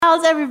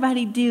How's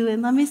everybody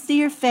doing? Let me see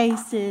your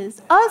faces.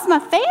 Oh, it's my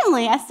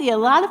family. I see a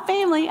lot of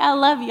family. I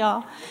love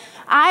y'all.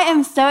 I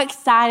am so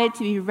excited to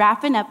be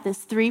wrapping up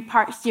this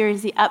 3-part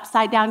series, The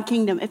Upside Down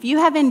Kingdom. If you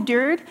have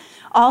endured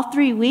all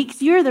 3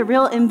 weeks, you're the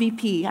real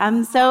MVP.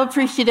 I'm so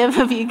appreciative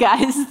of you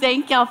guys.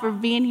 Thank y'all for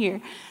being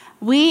here.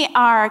 We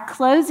are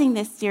closing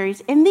this series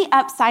in the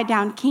Upside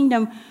Down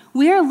Kingdom.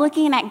 We are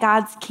looking at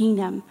God's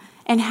kingdom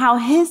and how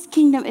his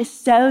kingdom is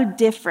so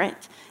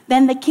different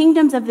than the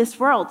kingdoms of this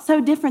world,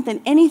 so different than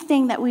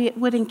anything that we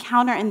would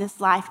encounter in this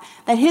life,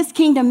 that his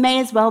kingdom may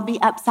as well be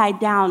upside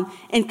down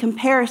in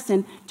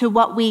comparison to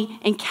what we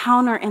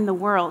encounter in the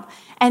world.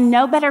 And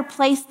no better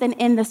place than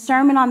in the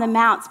Sermon on the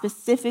Mount,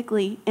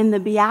 specifically in the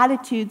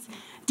Beatitudes,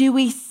 do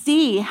we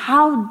see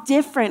how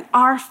different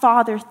our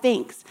Father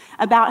thinks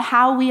about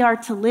how we are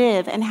to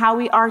live and how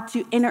we are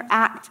to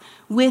interact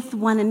with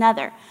one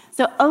another.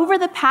 So over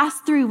the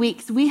past 3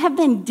 weeks, we have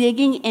been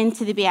digging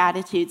into the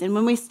Beatitudes. And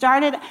when we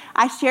started,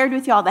 I shared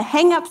with y'all the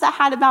hangups I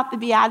had about the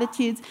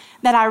Beatitudes,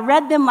 that I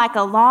read them like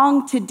a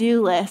long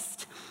to-do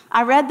list.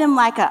 I read them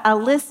like a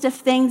list of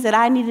things that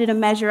I needed to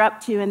measure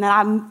up to and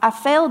that I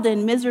failed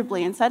in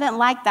miserably. And so I didn't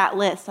like that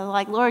list. I was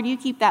like, Lord, you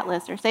keep that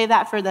list or save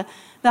that for the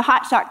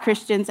hotshot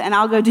Christians and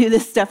I'll go do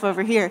this stuff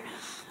over here.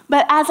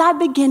 But as I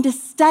began to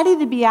study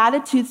the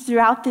Beatitudes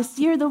throughout this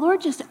year, the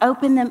Lord just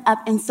opened them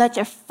up in such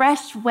a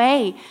fresh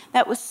way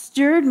that was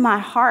stirred my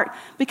heart.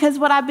 Because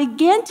what I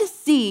began to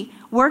see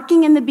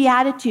working in the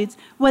Beatitudes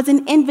was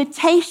an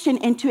invitation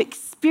into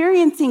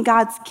experiencing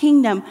God's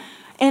kingdom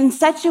in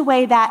such a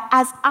way that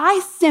as I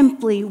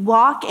simply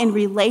walk in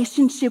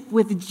relationship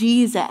with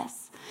Jesus,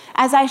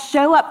 as I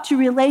show up to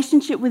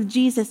relationship with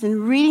Jesus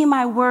and reading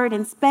my word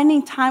and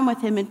spending time with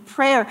him in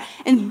prayer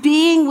and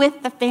being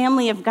with the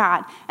family of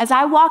God, as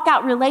I walk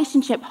out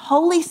relationship,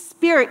 Holy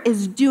Spirit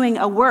is doing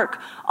a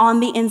work on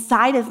the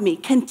inside of me,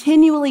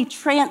 continually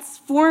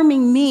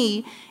transforming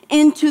me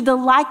into the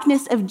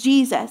likeness of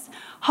Jesus.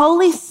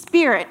 Holy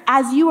Spirit,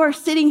 as you are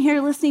sitting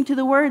here listening to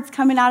the words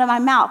coming out of my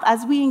mouth,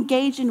 as we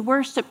engage in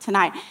worship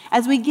tonight,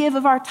 as we give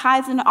of our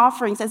tithes and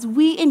offerings, as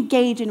we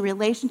engage in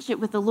relationship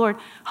with the Lord,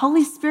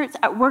 Holy Spirit's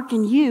at work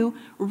in you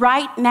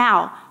right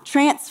now,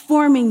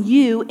 transforming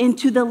you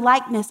into the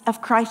likeness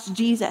of Christ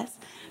Jesus.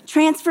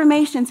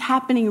 Transformation's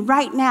happening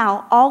right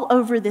now all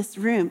over this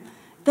room.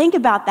 Think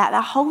about that.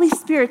 The Holy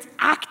Spirit's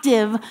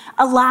active,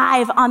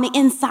 alive on the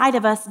inside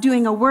of us,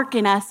 doing a work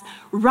in us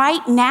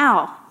right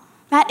now.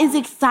 That is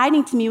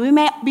exciting to me. We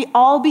may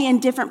all be in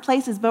different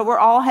places, but we're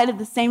all headed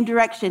the same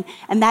direction,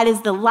 and that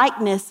is the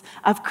likeness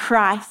of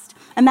Christ.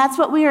 And that's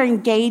what we are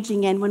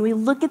engaging in when we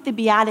look at the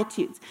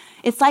Beatitudes.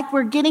 It's like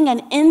we're getting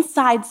an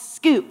inside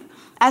scoop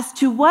as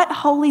to what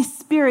Holy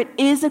Spirit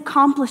is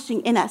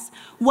accomplishing in us,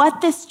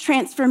 what this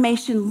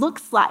transformation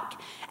looks like.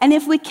 And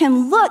if we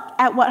can look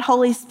at what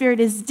Holy Spirit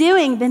is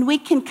doing, then we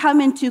can come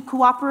into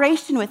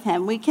cooperation with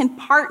him. We can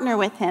partner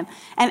with him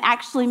and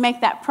actually make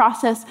that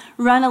process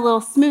run a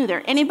little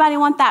smoother. Anybody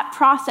want that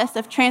process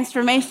of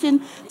transformation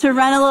to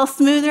run a little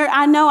smoother?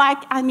 I know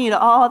I need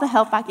all the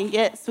help I can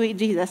get, sweet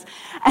Jesus.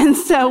 And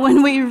so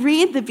when we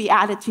read the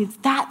Beatitudes,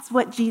 that's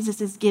what Jesus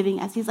is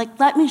giving us. He's like,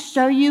 let me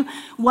show you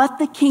what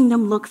the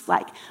kingdom looks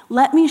like.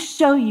 Let me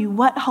show you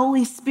what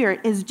Holy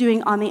Spirit is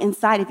doing on the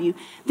inside of you.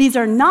 These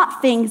are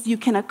not things you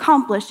can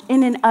accomplish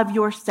in and of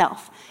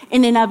yourself,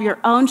 in and of your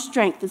own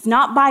strength. It's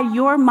not by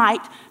your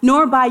might,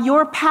 nor by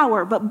your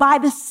power, but by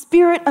the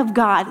Spirit of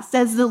God,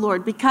 says the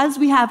Lord. Because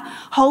we have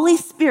Holy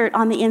Spirit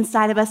on the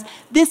inside of us,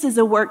 this is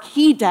a work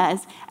he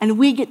does, and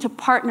we get to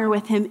partner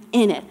with him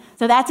in it.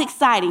 So that's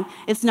exciting.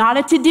 It's not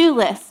a to-do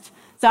list.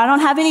 So I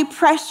don't have any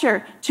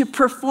pressure to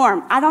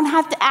perform. I don't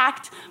have to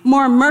act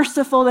more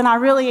merciful than I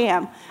really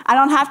am. I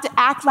don't have to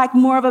act like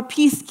more of a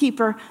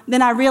peacekeeper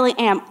than I really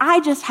am. I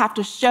just have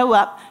to show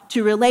up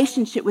to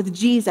relationship with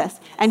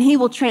Jesus, and he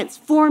will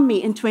transform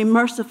me into a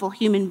merciful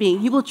human being.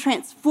 He will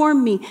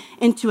transform me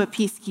into a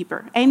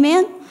peacekeeper.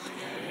 Amen?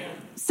 Amen.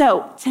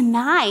 So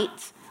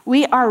tonight,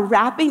 we are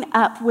wrapping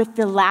up with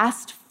the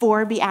last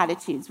 4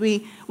 Beatitudes.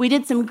 We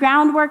did some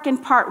groundwork in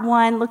part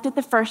 1, looked at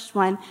the first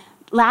one.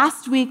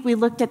 Last week, we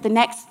looked at the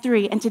next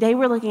 3, and today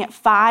we're looking at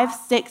 5,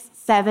 6,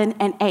 7,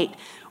 and 8.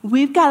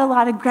 We've got a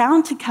lot of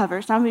ground to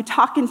cover, so I'm going to be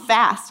talking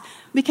fast,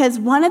 because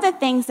one of the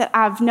things that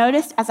I've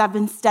noticed as I've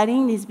been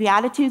studying these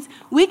Beatitudes,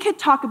 we could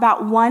talk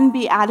about one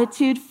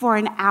Beatitude for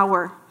an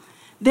hour.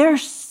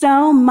 There's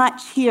so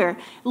much here.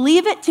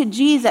 Leave it to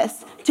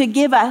Jesus to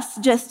give us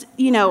just,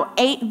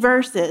 8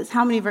 verses.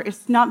 How many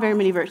verses? Not very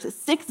many verses.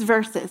 6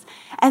 verses.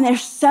 And they're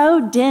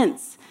so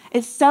dense.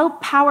 It's so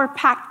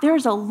power-packed.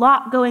 There's a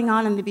lot going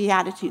on in the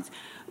Beatitudes.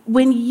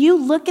 When you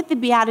look at the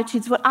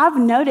Beatitudes, what I've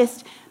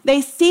noticed,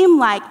 they seem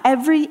like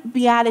every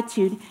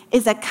Beatitude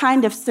is a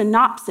kind of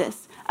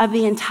synopsis of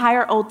the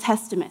entire Old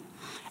Testament.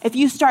 If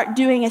you start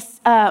doing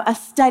a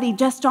study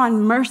just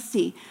on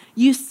mercy,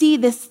 you see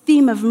this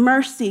theme of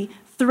mercy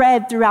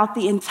thread throughout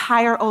the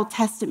entire Old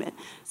Testament.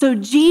 So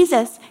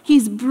Jesus,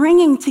 he's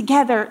bringing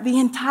together the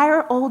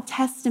entire Old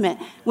Testament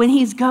when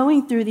he's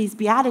going through these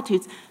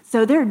Beatitudes.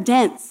 So they're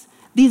dense.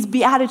 These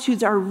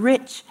Beatitudes are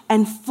rich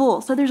and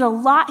full. So there's a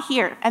lot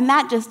here. And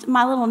that just,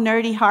 my little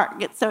nerdy heart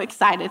gets so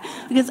excited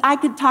because I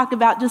could talk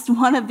about just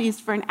one of these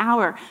for an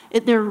hour.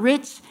 They're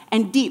rich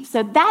and deep.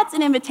 So that's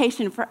an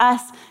invitation for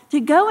us to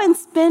go and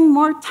spend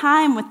more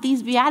time with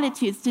these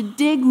Beatitudes, to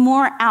dig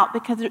more out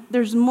because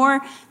there's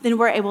more than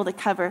we're able to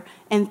cover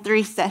in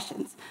 3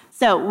 sessions.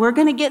 So we're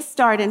going to get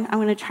started. I'm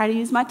going to try to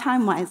use my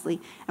time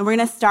wisely. And we're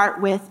going to start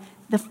with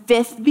the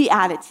 5th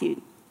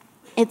Beatitude.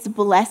 It's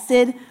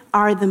blessed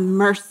are the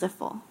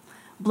merciful.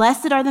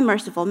 Blessed are the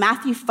merciful.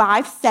 Matthew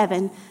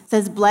 5:7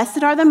 says,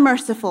 blessed are the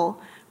merciful,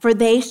 for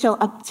they shall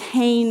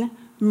obtain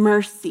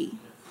mercy.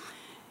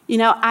 You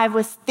know, I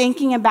was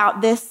thinking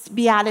about this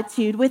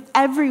beatitude with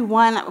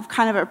everyone. I've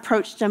kind of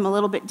approached them a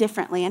little bit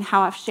differently in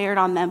how I've shared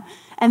on them.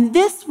 And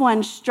this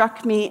one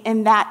struck me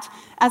in that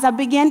as I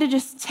began to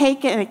just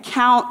take an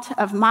account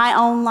of my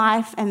own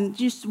life and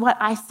just what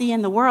I see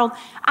in the world,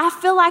 I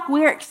feel like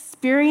we're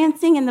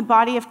experiencing in the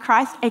body of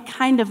Christ a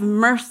kind of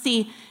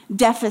mercy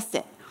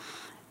deficit.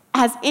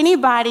 Has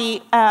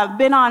anybody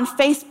been on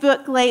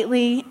Facebook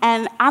lately?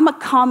 And I'm a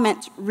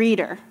comment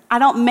reader. I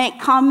don't make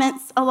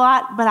comments a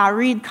lot, but I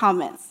read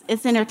comments.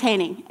 It's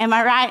entertaining. Am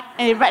I right?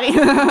 Anybody?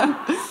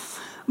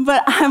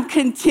 But I'm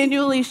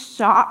continually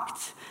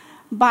shocked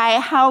by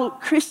how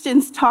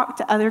Christians talk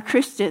to other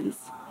Christians.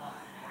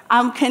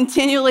 I'm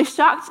continually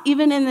shocked,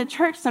 even in the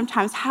church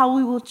sometimes, how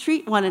we will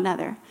treat one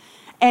another.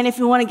 And if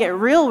you want to get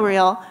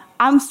real,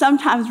 I'm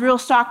sometimes real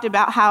shocked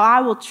about how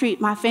I will treat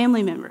my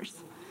family members,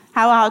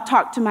 how I'll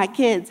talk to my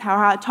kids, how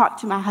I'll talk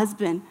to my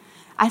husband.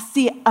 I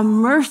see a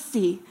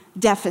mercy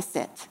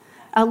deficit,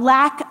 a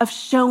lack of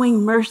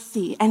showing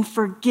mercy and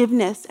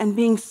forgiveness and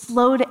being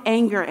slow to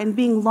anger and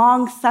being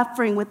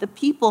long-suffering with the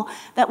people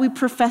that we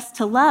profess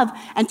to love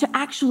and to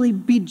actually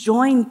be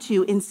joined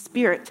to in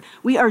spirit.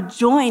 We are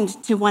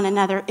joined to one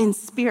another in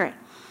spirit.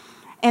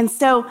 And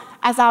so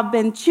as I've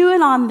been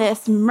chewing on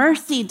this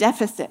mercy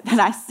deficit that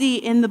I see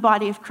in the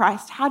body of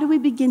Christ, how do we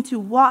begin to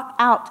walk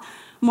out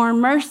more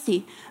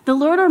mercy? The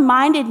Lord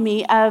reminded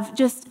me of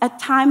just a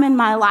time in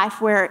my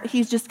life where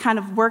he's just kind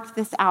of worked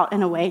this out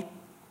in a way.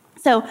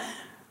 So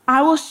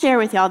I will share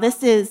with y'all,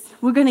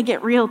 we're going to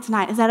get real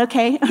tonight. Is that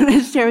okay? I'm going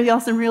to share with y'all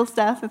some real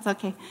stuff. It's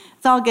okay.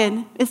 It's all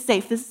good. It's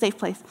safe. This is a safe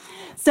place.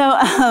 So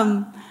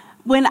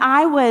when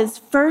I was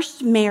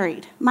first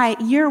married, my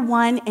year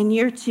 1 and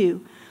year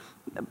 2,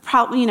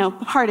 probably,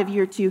 part of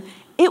year 2,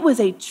 it was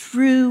a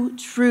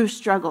true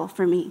struggle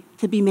for me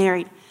to be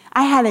married.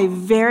 I had a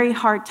very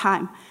hard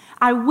time.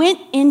 I went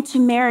into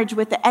marriage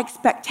with the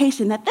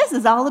expectation that this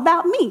is all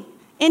about me.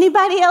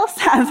 Anybody else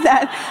have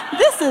that?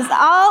 This is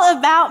all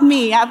about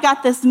me. I've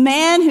got this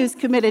man who's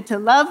committed to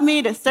love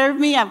me, to serve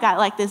me. I've got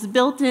like this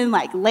built-in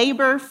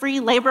free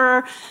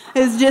laborer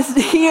is just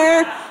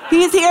here.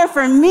 He's here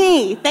for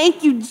me.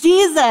 Thank you,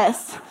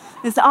 Jesus.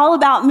 It's all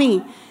about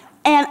me.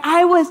 And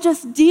I was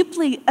just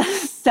deeply a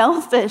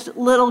selfish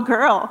little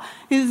girl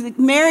who's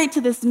married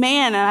to this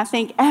man, and I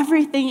think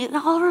it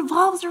all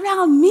revolves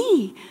around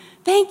me.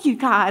 Thank you,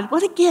 God.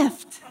 What a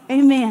gift.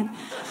 Amen.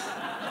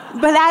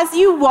 But as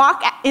you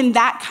walk in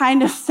that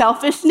kind of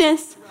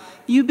selfishness,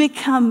 you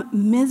become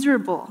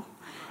miserable.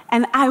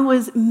 And I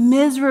was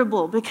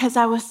miserable because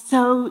I was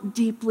so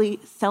deeply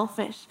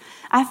selfish.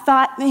 I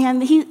thought,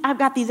 man, I've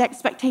got these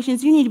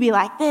expectations. You need to be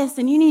like this,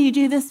 and you need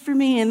to do this for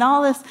me, and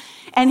all this.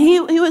 And he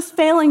was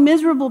failing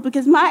miserable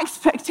because my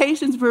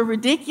expectations were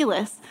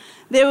ridiculous.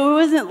 There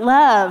wasn't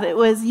love. It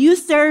was, you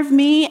serve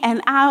me,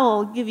 and I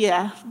will give you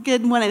a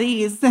good one of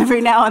these every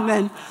now and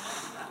then.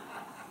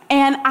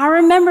 And I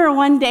remember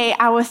one day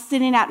I was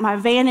sitting at my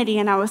vanity,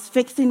 and I was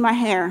fixing my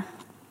hair.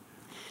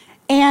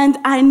 And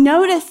I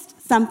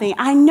noticed something.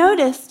 I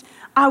noticed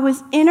I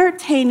was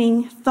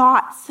entertaining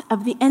thoughts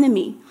of the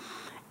enemy.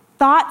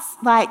 Thoughts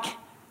like,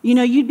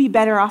 you'd be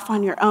better off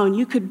on your own.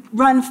 You could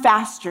run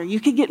faster.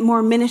 You could get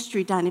more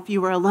ministry done if you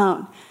were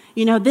alone.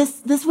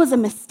 This was a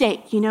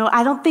mistake.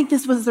 I don't think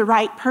this was the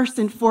right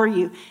person for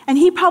you. And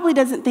he probably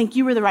doesn't think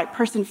you were the right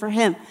person for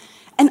him.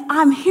 And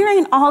I'm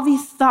hearing all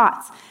these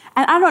thoughts.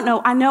 And I don't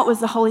know, I know it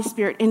was the Holy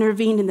Spirit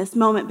intervened in this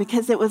moment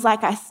because it was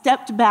like I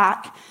stepped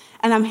back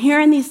and I'm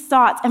hearing these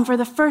thoughts. And for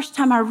the first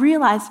time, I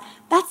realized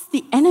that's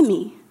the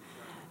enemy.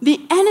 The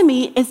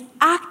enemy is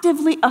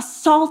actively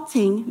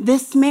assaulting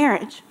this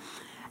marriage.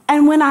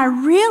 And when I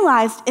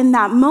realized in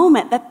that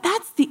moment that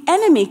that's the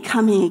enemy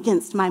coming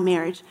against my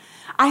marriage,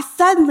 I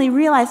suddenly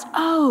realized,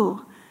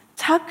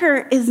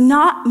 Tucker is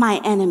not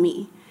my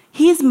enemy.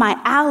 He's my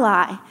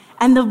ally.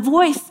 And the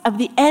voice of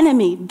the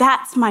enemy,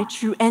 that's my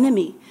true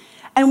enemy.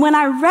 And when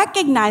I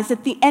recognized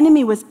that the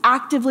enemy was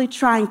actively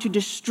trying to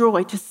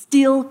destroy, to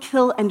steal,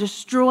 kill, and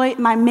destroy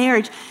my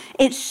marriage,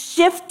 it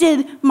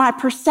shifted my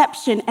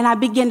perception, and I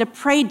began to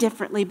pray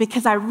differently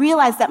because I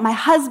realized that my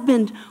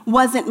husband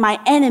wasn't my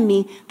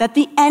enemy, that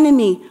the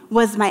enemy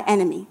was my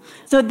enemy.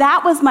 So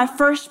that was my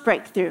first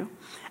breakthrough.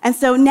 And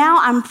so now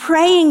I'm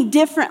praying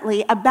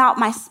differently about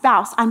my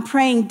spouse. I'm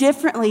praying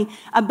differently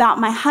about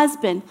my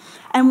husband.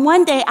 And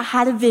one day I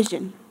had a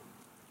vision.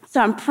 So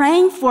I'm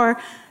praying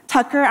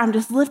Tucker. I'm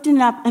just lifting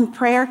it up in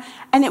prayer.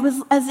 And it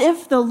was as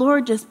if the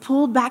Lord just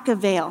pulled back a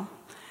veil.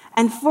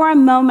 And for a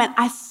moment,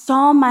 I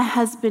saw my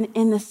husband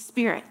in the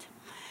spirit.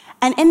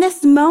 And in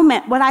this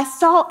moment, what I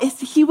saw is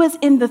he was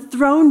in the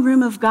throne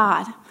room of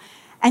God.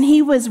 And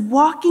he was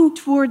walking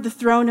toward the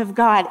throne of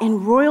God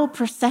in royal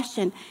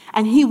procession.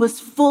 And he was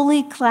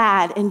fully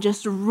clad in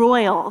just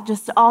royal,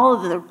 just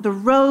all of the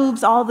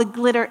robes, all the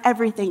glitter,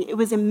 everything. It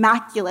was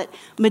immaculate,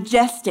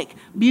 majestic,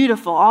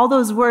 beautiful. All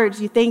those words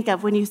you think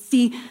of when you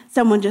see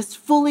someone just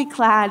fully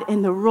clad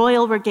in the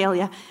royal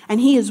regalia.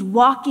 And he is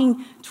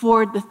walking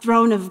toward the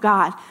throne of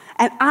God.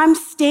 And I'm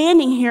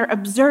standing here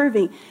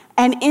observing.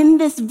 And in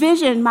this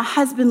vision, my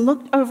husband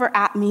looked over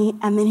at me,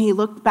 and then he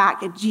looked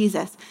back at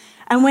Jesus.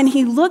 And when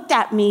he looked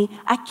at me,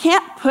 I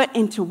can't put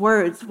into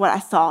words what I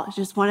saw. It's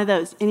just one of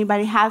those.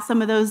 Anybody have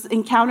some of those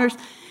encounters?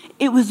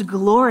 It was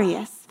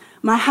glorious.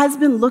 My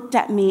husband looked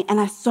at me,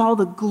 and I saw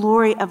the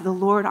glory of the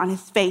Lord on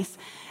his face.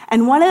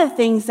 And one of the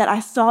things that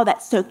I saw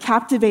that so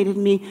captivated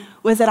me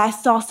was that I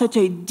saw such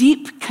a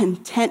deep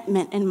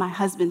contentment in my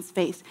husband's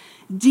face.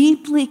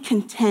 Deeply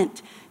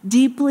content,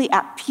 deeply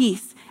at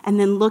peace, and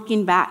then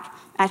looking back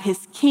at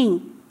his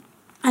king.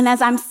 And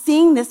as I'm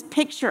seeing this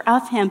picture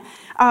of him,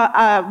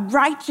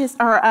 righteous,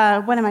 or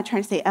what am I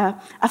trying to say?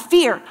 A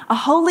fear, a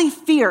holy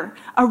fear,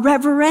 a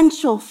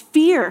reverential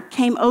fear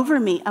came over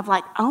me of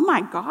like, oh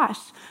my gosh,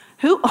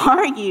 who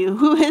are you?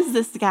 Who is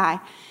this guy?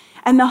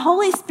 And the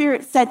Holy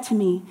Spirit said to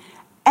me,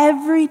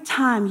 every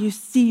time you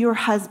see your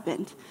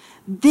husband,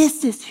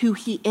 this is who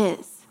he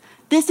is.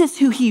 This is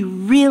who he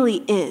really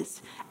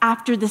is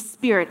after the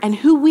Spirit. And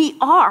who we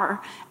are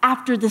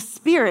after the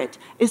Spirit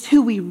is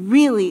who we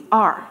really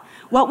are.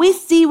 What we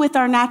see with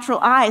our natural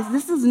eyes,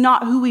 this is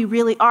not who we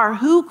really are.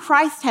 Who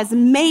Christ has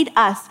made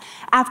us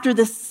after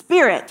the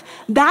Spirit,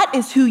 that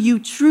is who you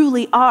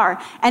truly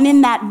are. And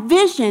in that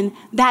vision,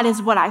 that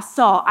is what I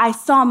saw. I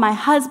saw my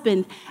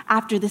husband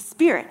after the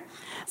Spirit.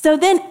 So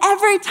then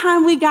every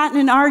time we got in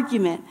an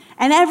argument,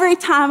 and every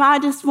time I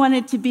just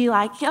wanted to be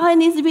like, oh, it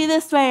needs to be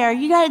this way, or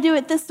you got to do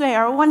it this way,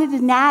 or I wanted to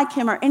nag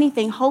him or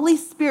anything, Holy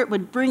Spirit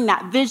would bring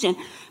that vision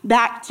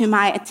back to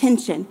my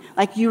attention.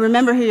 Like, you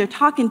remember who you're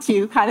talking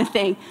to kind of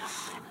thing.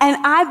 And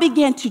I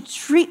began to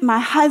treat my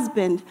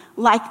husband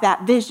like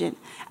that vision.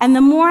 And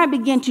the more I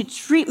began to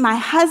treat my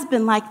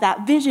husband like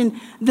that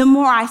vision, the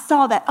more I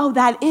saw that, oh,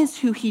 that is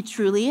who he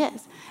truly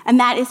is. And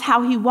that is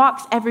how he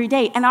walks every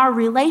day. And our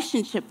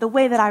relationship, the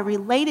way that I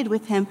related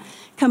with him,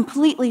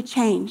 completely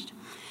changed.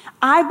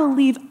 I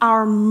believe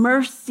our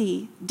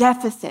mercy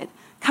deficit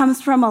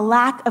comes from a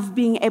lack of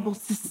being able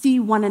to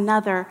see one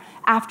another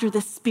after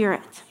the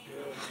Spirit.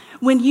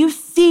 When you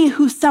see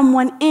who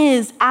someone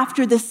is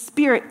after the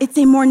Spirit, it's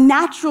a more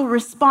natural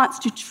response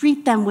to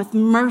treat them with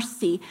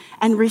mercy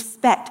and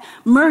respect.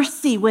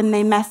 Mercy when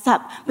they mess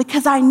up,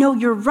 because I know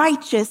you're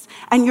righteous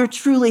and you're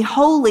truly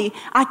holy.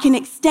 I can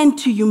extend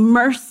to you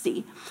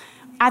mercy.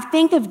 I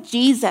think of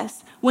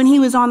Jesus when he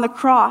was on the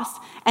cross,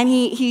 and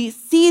he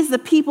sees the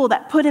people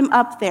that put him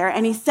up there,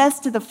 and he says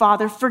to the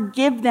Father,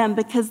 forgive them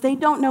because they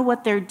don't know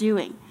what they're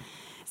doing.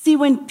 See,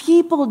 when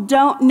people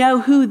don't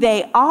know who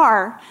they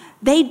are,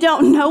 they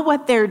don't know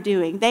what they're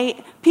doing.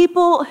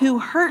 People who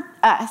hurt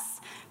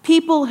us,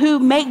 people who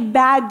make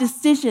bad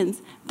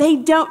decisions, they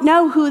don't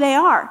know who they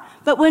are.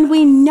 But when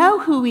we know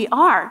who we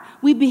are,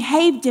 we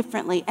behave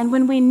differently. And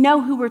when we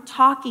know who we're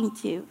talking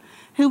to,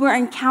 who we're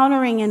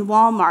encountering in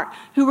Walmart,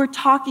 who we're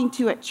talking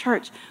to at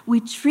church, we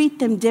treat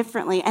them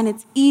differently. And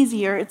it's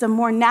easier, it's a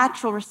more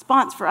natural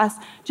response for us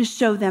to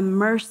show them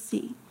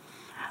mercy.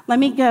 Let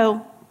me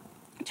go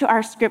to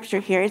our scripture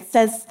here. It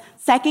says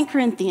 2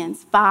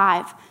 Corinthians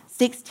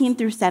 5:16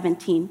 through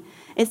 17.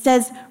 It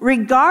says,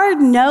 regard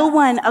no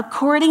one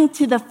according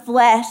to the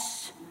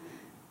flesh,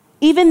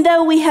 even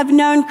though we have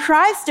known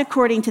Christ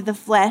according to the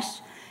flesh,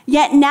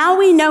 yet now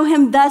we know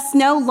him thus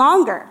no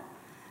longer.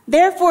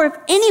 Therefore, if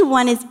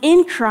anyone is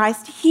in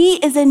Christ, he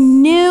is a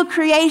new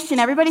creation.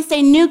 Everybody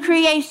say new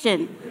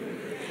creation.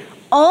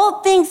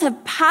 All things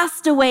have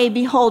passed away.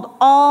 Behold,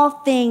 all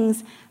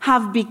things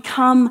have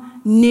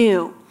become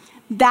new.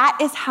 That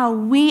is how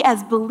we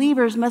as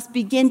believers must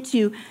begin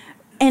to,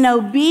 in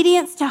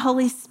obedience to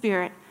Holy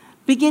Spirit,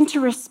 begin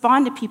to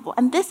respond to people.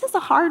 And this is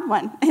a hard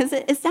one.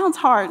 It sounds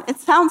hard. It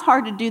sounds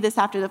hard to do this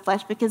after the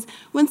flesh, because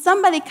when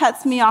somebody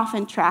cuts me off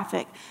in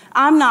traffic,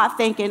 I'm not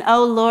thinking,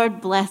 oh,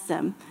 Lord, bless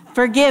them.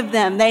 Forgive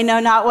them. They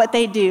know not what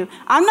they do.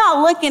 I'm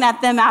not looking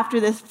at them after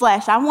this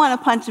flesh. I want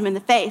to punch them in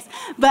the face.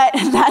 But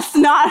that's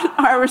not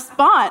our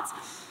response.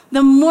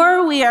 The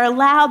more we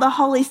allow the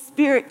Holy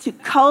Spirit to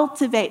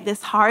cultivate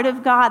this heart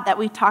of God that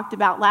we talked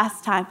about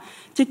last time,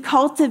 to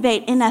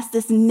cultivate in us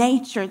this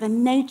nature, the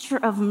nature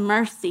of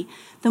mercy,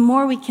 the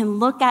more we can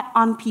look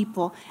on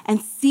people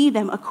and see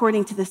them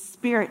according to the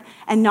Spirit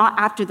and not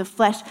after the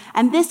flesh.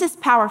 And this is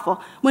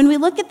powerful. When we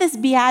look at this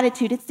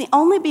beatitude, it's the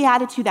only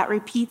beatitude that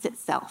repeats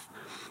itself.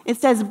 It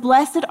says,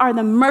 blessed are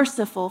the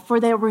merciful, for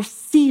they'll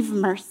receive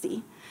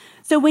mercy.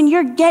 So when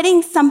you're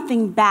getting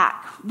something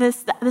back,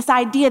 this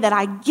idea that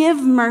I give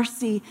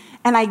mercy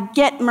and I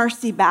get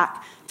mercy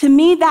back, To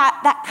me,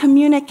 that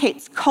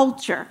communicates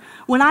culture.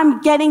 When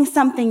I'm getting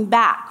something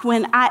back,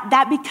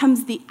 that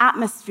becomes the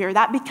atmosphere,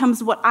 that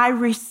becomes what I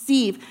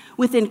receive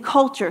within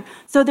culture.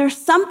 So there's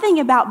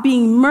something about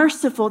being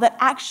merciful that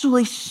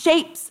actually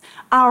shapes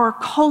our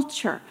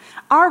culture.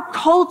 Our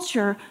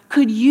culture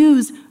could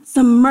use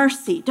some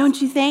mercy,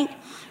 don't you think?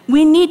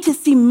 We need to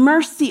see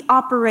mercy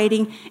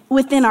operating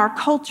within our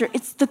culture.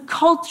 It's the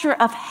culture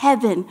of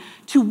heaven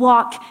to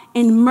walk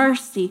in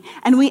mercy.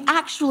 And we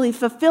actually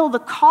fulfill the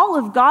call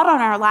of God on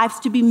our lives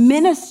to be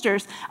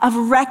ministers of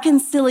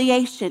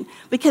reconciliation,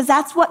 because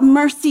that's what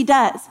mercy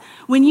does.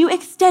 When you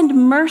extend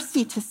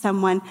mercy to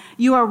someone,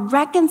 you are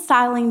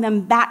reconciling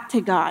them back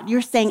to God.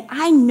 You're saying,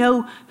 I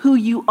know who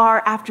you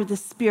are after the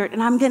Spirit,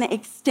 and I'm going to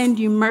extend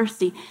you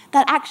mercy.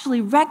 That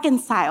actually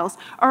reconciles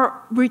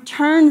or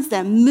returns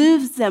them,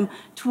 moves them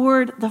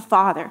toward the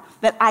Father,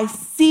 that I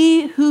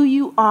see who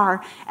you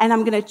are, and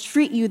I'm going to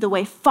treat you the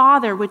way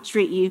Father would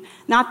treat you,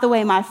 not the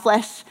way my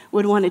flesh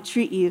would want to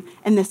treat you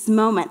in this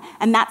moment.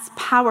 And that's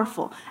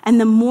powerful. And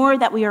the more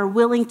that we are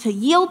willing to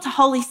yield to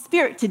Holy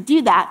Spirit to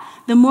do that,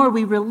 the more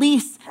we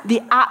release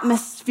the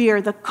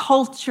atmosphere, the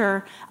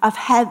culture of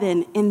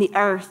heaven in the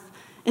earth.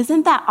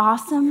 Isn't that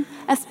awesome?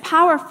 That's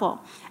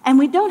powerful. And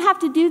we don't have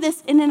to do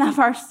this in and of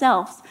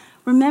ourselves.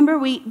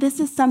 Remember, this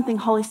is something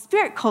Holy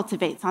Spirit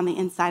cultivates on the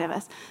inside of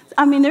us.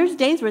 I mean, there's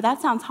days where that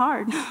sounds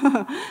hard.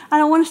 I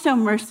don't want to show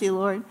mercy,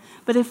 Lord.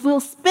 But if we'll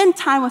spend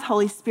time with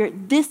Holy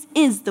Spirit, this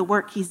is the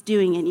work he's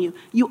doing in you.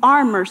 You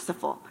are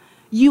merciful.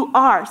 You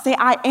are. Say,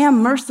 I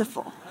am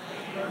merciful.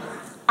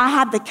 I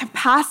have the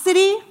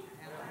capacity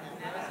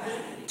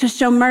to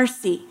show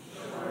mercy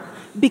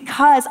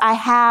because I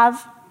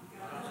have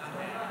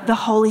the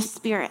Holy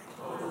Spirit.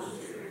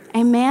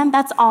 Amen?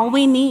 That's all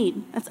we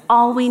need. That's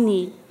all we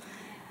need.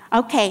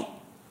 Okay,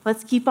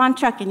 let's keep on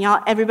trucking,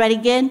 y'all. Everybody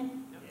good?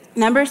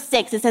 Number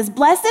 6, it says,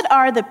 blessed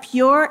are the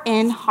pure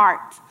in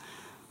heart.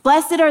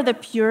 Blessed are the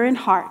pure in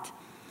heart.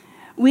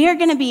 We are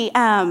going to be,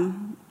 I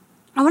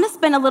want to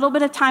spend a little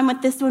bit of time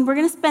with this one. We're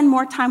going to spend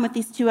more time with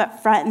these two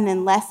up front and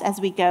then less as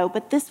we go.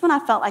 But this one I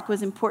felt like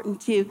was important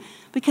too,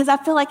 because I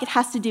feel like it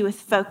has to do with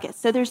focus.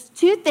 So there's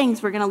 2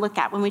 things we're going to look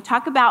at when we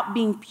talk about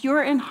being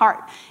pure in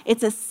heart.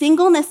 It's a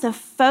singleness of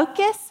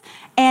focus,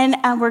 and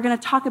we're going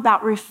to talk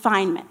about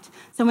refinement.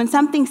 So when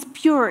something's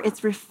pure,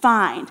 it's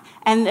refined.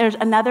 And there's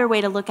another way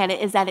to look at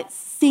it is that it's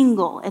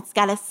single. It's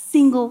got a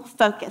single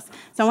focus.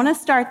 So I want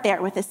to start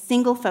there with a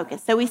single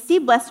focus. So we see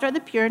blessed are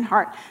the pure in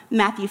heart,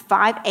 Matthew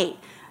 5:8.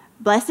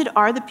 Blessed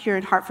are the pure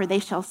in heart, for they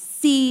shall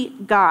see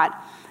God.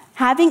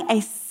 Having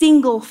a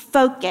single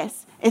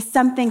focus is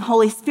something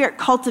Holy Spirit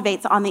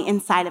cultivates on the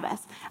inside of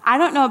us. I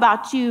don't know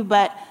about you,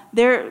 but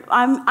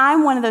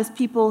I'm one of those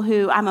people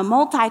who I'm a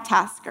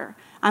multitasker.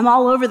 I'm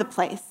all over the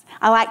place.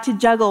 I like to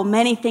juggle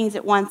many things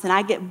at once, and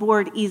I get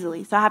bored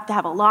easily. So I have to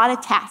have a lot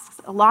of tasks,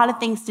 a lot of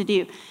things to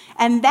do.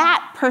 And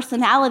that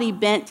personality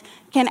bent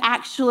can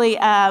actually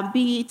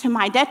be to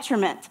my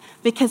detriment,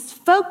 because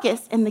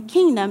focus in the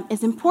kingdom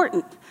is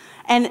important.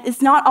 And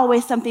it's not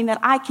always something that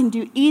I can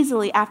do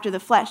easily after the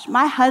flesh.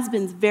 My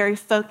husband's very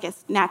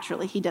focused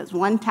naturally. He does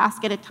one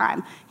task at a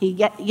time. He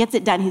gets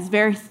it done. He's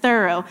very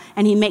thorough,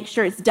 and he makes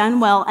sure it's done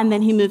well, and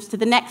then he moves to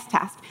the next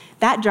task.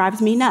 That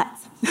drives me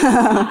nuts.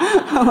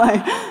 I'm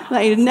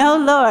like, no,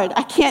 Lord,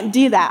 I can't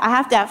do that. I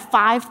have to have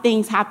 5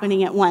 things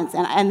happening at once,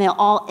 and they'll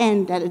all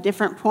end at a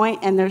different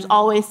point, and there's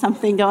always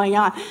something going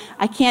on.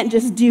 I can't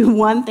just do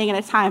one thing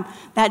at a time.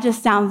 That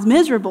just sounds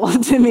miserable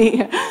to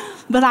me.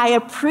 But I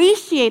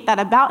appreciate that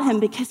about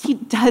him, because he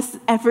does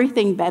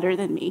everything better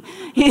than me.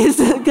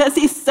 Because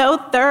he's so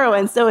thorough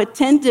and so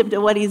attentive to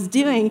what he's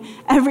doing.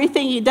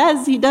 Everything he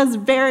does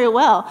very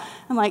well.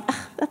 I'm like,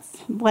 that's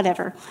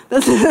whatever.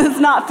 That's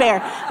not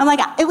fair. I'm like,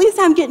 at least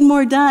I'm getting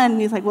more done.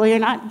 And he's like, well, you're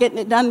not getting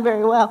it done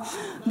very well.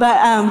 But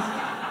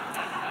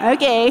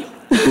okay,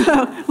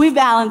 we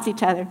balance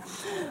each other.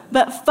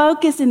 But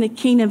focus in the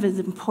kingdom is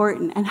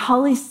important. And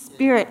Holy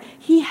Spirit,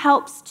 he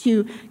helps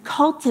to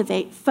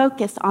cultivate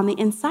focus on the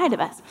inside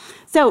of us.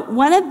 So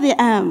one of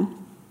the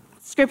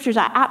scriptures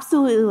I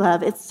absolutely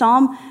love, it's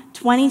Psalm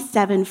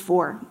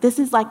 27:4. This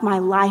is like my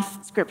life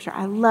scripture.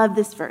 I love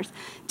this verse.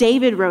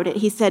 David wrote it.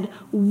 He said,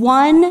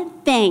 one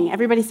thing,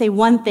 everybody say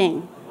one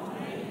thing.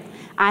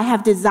 I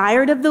have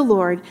desired of the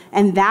Lord,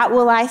 and that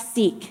will I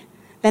seek,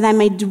 that I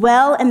may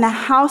dwell in the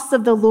house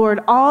of the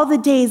Lord all the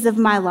days of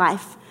my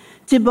life,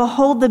 to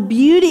behold the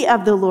beauty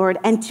of the Lord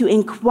and to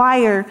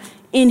inquire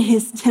in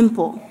his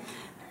temple.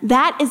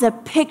 That is a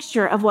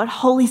picture of what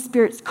Holy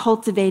Spirit's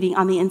cultivating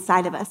on the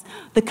inside of us,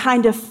 the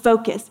kind of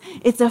focus.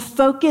 It's a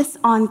focus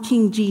on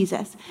King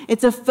Jesus.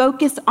 It's a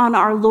focus on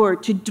our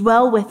Lord, to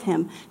dwell with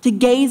him, to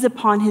gaze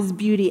upon his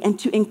beauty, and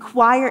to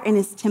inquire in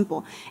his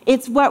temple.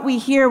 It's what we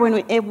hear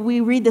when we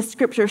read the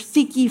scripture,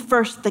 seek ye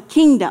first the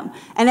kingdom,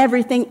 and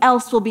everything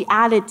else will be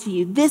added to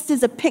you. This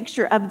is a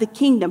picture of the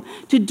kingdom,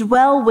 to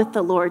dwell with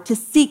the Lord, to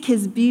seek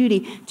his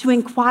beauty, to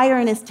inquire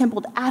in his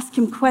temple, to ask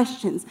him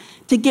questions,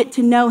 to get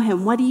to know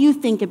him. What do you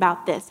think think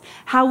about this?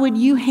 How would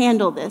you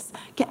handle this?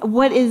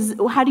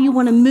 How do you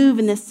want to move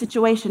in this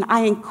situation?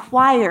 I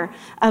inquire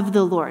of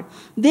the Lord.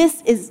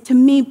 This is, to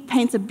me,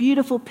 paints a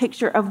beautiful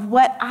picture of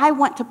what I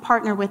want to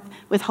partner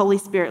with Holy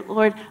Spirit.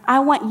 Lord, I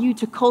want you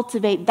to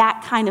cultivate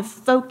that kind of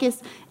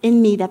focus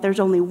in me, that there's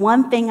only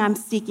one thing I'm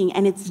seeking,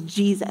 and it's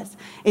Jesus.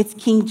 It's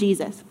King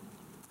Jesus.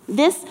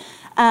 This,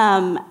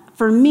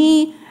 for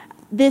me,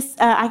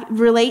 I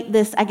relate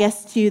this, I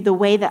guess, to the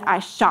way that I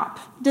shop.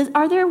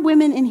 Are there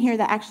women in here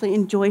that actually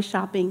enjoy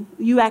shopping?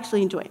 You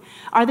actually enjoy.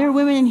 Are there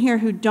women in here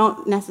who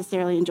don't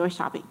necessarily enjoy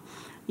shopping?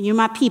 You're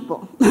my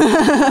people.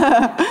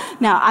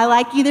 Now, I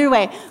like either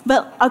way.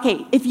 But,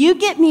 okay, if you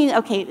get me,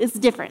 okay, it's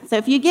different. So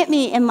if you get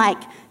me in, like,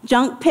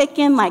 junk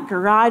picking, like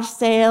garage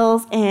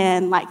sales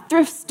and, like,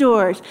 thrift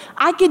stores,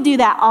 I could do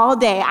that all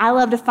day. I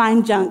love to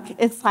find junk.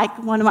 It's, like,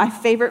 one of my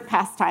favorite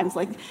pastimes.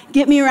 Like,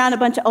 get me around a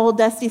bunch of old,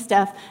 dusty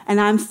stuff, and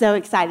I'm so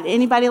excited.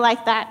 Anybody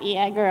like that?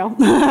 Yeah, girl.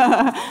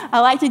 I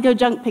like to go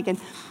junk picking.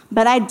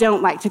 But I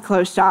don't like to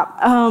clothes shop.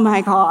 Oh my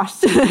gosh,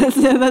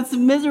 that's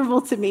miserable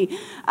to me.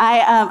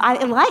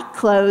 I like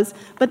clothes,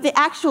 but the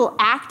actual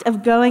act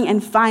of going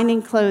and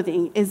finding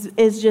clothing is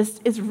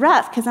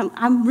rough, because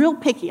I'm real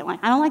picky. I'm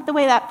like, I don't like the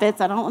way that fits.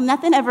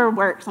 Nothing ever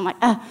works. I'm like,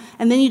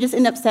 and then you just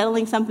end up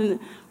settling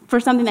for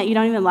something that you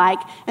don't even like,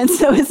 and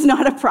so it's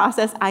not a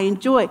process I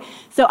enjoy.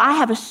 So I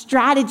have a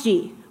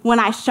strategy when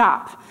I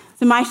shop.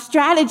 So my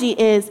strategy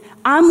is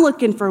I'm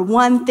looking for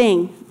one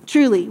thing.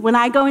 Truly, when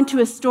I go into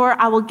a store,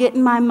 I will get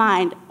in my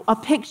mind a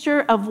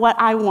picture of what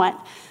I want,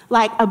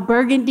 like a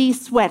burgundy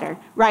sweater.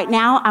 Right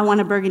now, I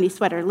want a burgundy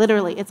sweater.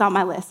 Literally, it's on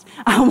my list.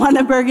 I want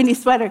a burgundy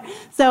sweater.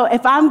 So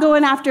if I'm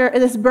going after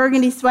this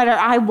burgundy sweater,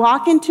 I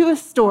walk into a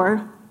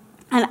store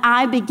and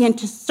I begin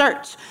to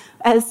search.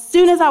 As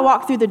soon as I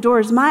walk through the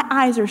doors, my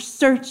eyes are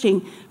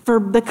searching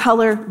for the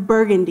color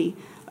burgundy.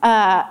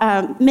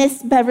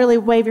 Miss Beverly,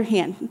 wave your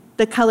hand.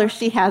 The color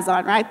she has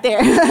on right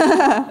there.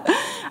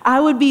 I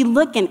would be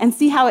looking and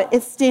see how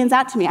it stands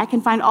out to me. I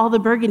can find all the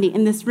burgundy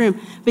in this room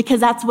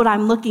because that's what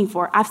I'm looking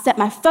for. I've set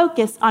my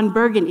focus on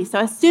burgundy. So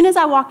as soon as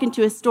I walk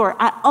into a store,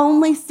 I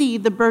only see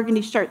the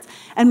burgundy shirts,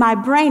 and my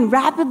brain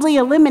rapidly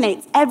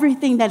eliminates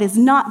everything that is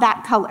not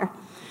that color.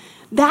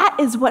 That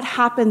is what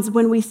happens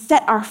when we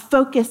set our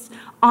focus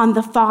on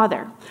the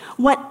Father.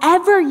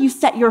 Whatever you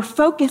set your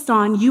focus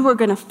on, you are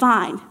going to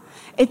find.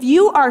 If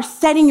you are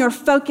setting your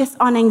focus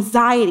on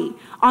anxiety,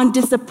 on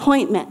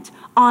disappointment,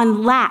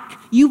 on lack,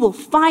 you will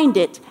find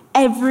it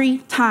every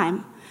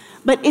time.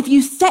 But if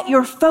you set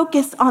your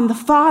focus on the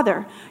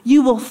Father,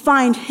 you will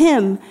find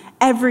Him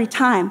every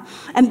time.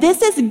 And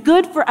this is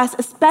good for us,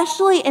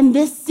 especially in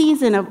this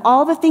season of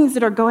all the things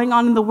that are going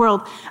on in the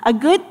world. A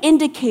good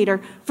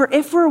indicator for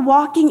if we're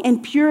walking in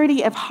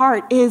purity of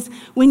heart is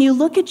when you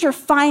look at your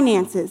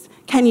finances,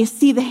 can you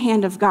see the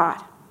hand of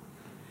God?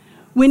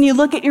 When you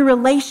look at your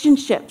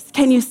relationships,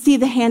 can you see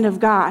the hand of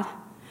God?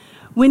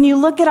 When you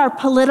look at our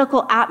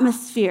political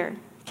atmosphere,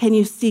 can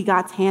you see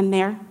God's hand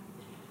there?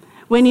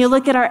 When you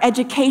look at our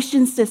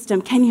education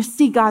system, can you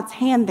see God's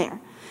hand there?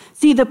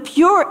 See, the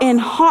pure in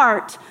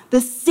heart, the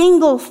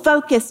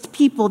single-focused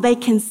people, they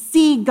can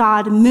see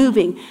God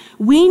moving.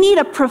 We need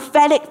a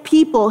prophetic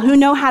people who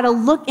know how to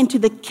look into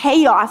the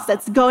chaos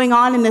that's going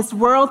on in this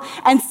world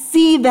and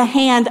see the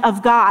hand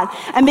of God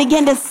and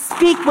begin to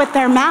speak with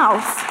their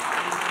mouths,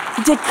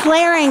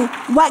 declaring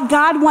what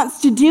God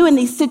wants to do in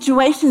these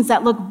situations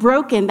that look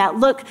broken, that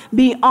look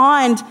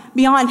beyond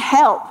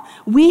help.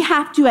 We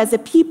have to, as a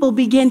people,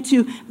 begin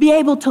to be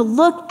able to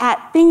look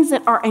at things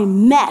that are a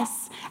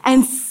mess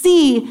and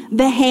see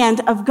the hand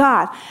of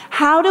God.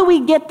 How do we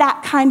get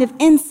that kind of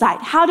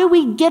insight? How do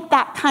we get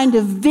that kind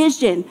of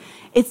vision?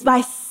 It's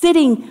by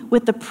sitting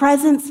with the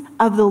presence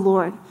of the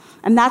Lord.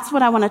 And that's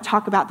what I want to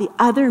talk about. The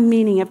other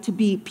meaning of to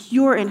be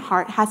pure in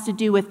heart has to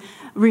do with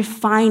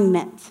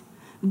refinement.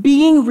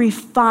 Being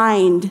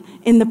refined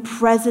in the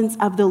presence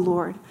of the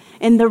Lord,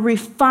 in the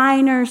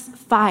refiner's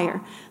fire.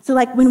 So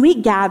like when we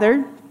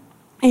gathered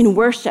in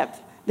worship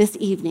this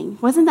evening,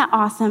 wasn't that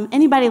awesome?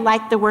 Anybody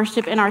like the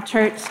worship in our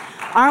church?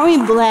 Aren't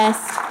we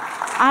blessed?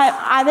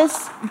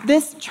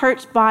 This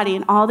church body,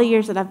 in all the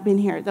years that I've been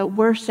here, the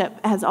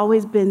worship has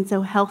always been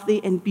so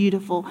healthy and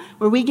beautiful,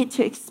 where we get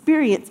to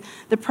experience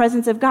the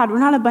presence of God. We're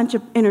not a bunch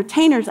of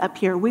entertainers up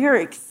here. We are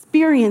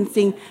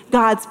experiencing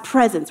God's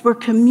presence. We're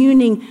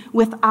communing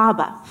with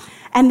Abba.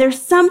 And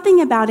there's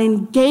something about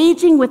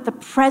engaging with the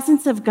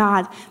presence of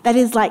God that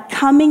is like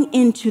coming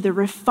into the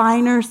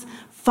refiner's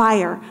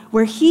fire,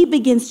 where He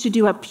begins to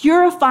do a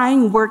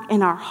purifying work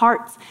in our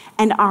hearts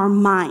and our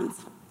minds.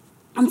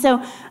 And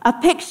so a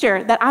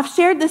picture that I've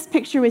shared this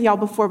picture with y'all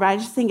before, but I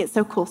just think it's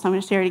so cool, so I'm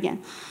going to share it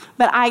again.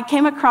 But I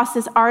came across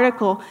this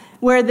article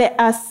where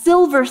a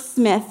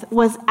silversmith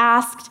was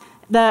asked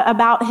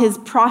about his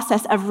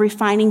process of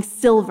refining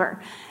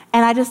silver.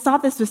 And I just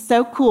thought this was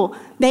so cool.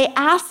 They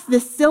asked the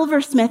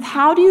silversmith,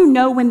 how do you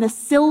know when the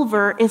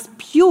silver is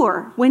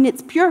pure, when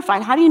it's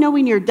purified? How do you know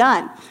when you're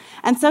done?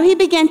 And so he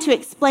began to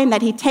explain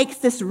that he takes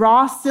this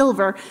raw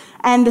silver,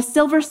 and the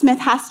silversmith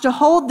has to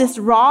hold this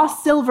raw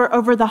silver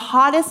over the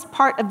hottest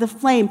part of the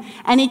flame,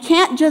 and he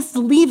can't just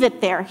leave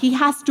it there. He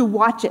has to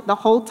watch it the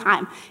whole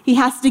time. He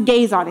has to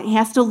gaze on it. He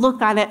has to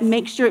look on it and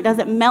make sure it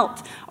doesn't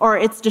melt or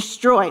it's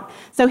destroyed.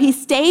 So he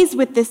stays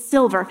with this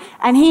silver,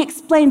 and he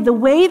explained, the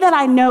way that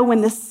I know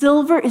when the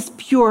silver is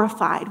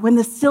purified, when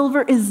the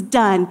silver is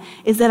done,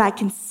 is that I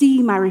can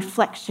see my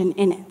reflection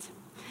in it.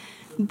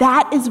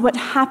 That is what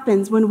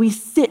happens when we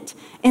sit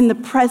in the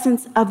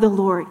presence of the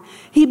Lord.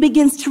 He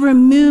begins to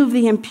remove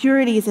the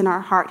impurities in our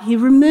heart. He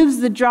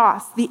removes the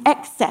dross, the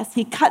excess.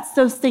 He cuts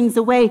those things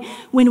away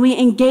when we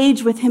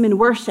engage with him in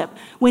worship,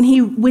 when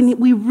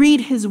we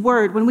read his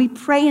word, when we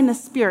pray in the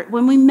Spirit,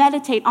 when we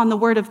meditate on the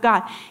word of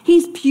God.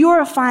 He's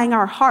purifying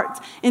our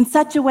hearts in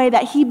such a way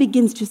that he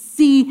begins to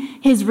see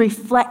his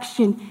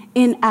reflection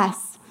in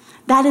us.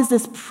 That is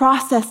this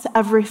process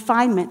of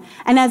refinement.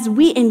 And as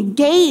we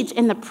engage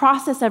in the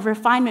process of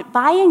refinement,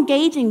 by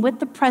engaging with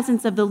the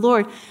presence of the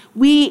Lord,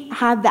 we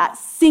have that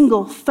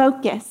single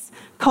focus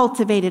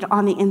cultivated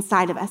on the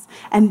inside of us.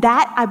 And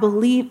that, I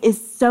believe,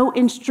 is so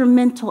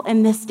instrumental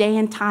in this day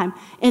and time.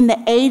 In the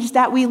age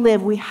that we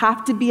live, we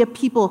have to be a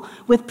people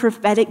with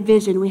prophetic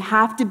vision. We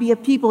have to be a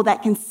people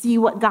that can see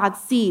what God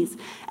sees.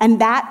 And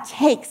that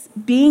takes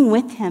being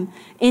with him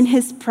in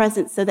his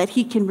presence so that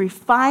he can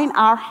refine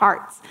our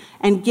hearts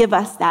and give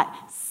us that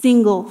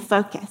single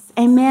focus.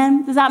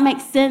 Amen? Does that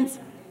make sense?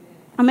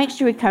 I'll make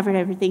sure we covered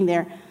everything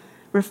there.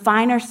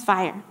 Refiner's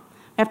fire.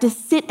 We have to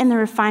sit in the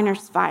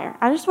refiner's fire.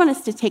 I just want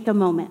us to take a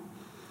moment.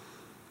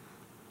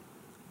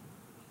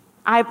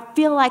 I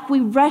feel like we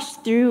rush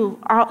through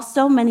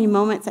so many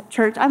moments at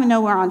church. I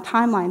know we're on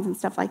timelines and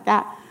stuff like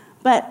that.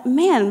 But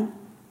man,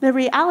 the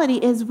reality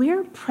is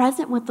we're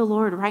present with the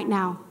Lord right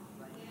now.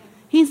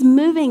 He's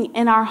moving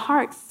in our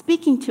hearts,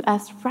 speaking to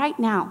us right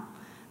now.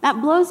 That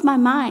blows my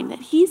mind that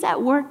he's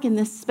at work in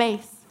this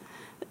space.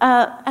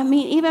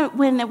 Even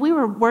when we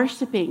were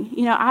worshiping,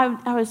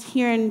 I was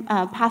hearing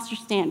Pastor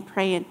Stan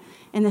praying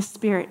in the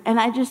Spirit, and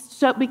I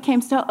just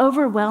became so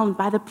overwhelmed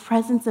by the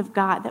presence of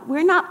God that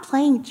we're not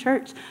playing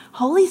church.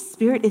 Holy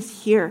Spirit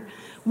is here.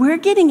 We're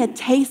getting a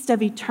taste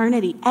of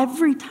eternity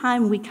every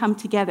time we come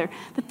together,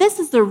 that this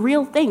is the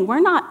real thing. We're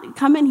not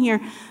coming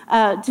here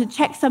to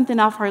check something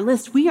off our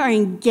list. We are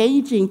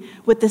engaging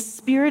with the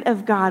Spirit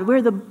of God.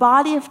 We're the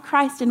body of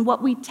Christ, and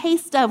what we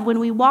taste of when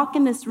we walk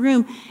in this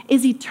room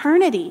is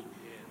eternity.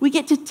 We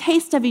get to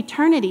taste of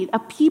eternity, a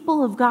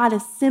people of God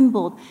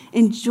assembled,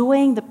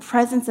 enjoying the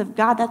presence of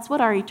God. That's what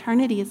our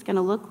eternity is going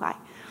to look like.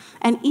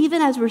 And even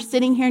as we're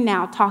sitting here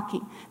now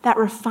talking, that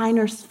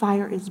refiner's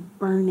fire is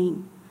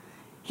burning.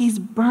 He's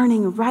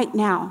burning right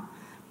now,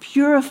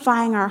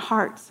 purifying our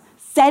hearts,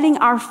 setting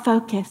our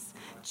focus,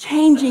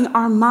 changing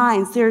our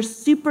minds. There's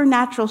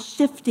supernatural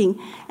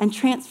shifting and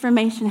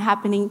transformation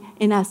happening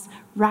in us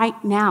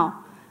right now.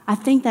 I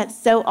think that's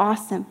so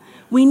awesome.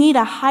 We need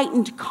a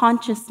heightened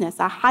consciousness,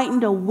 a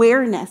heightened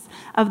awareness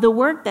of the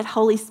work that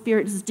Holy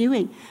Spirit is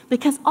doing,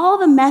 because all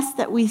the mess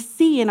that we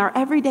see in our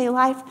everyday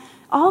life,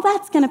 all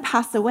that's going to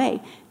pass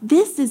away.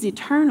 This is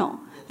eternal.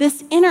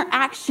 This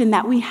interaction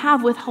that we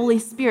have with Holy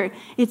Spirit,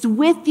 it's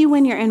with you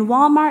when you're in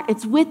Walmart.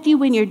 It's with you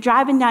when you're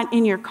driving down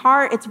in your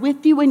car. It's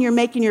with you when you're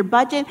making your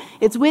budget.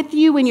 It's with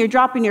you when you're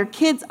dropping your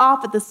kids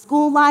off at the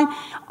school line.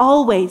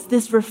 Always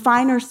this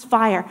refiner's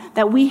fire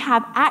that we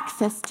have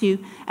access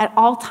to at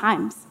all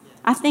times.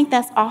 I think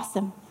that's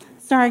awesome.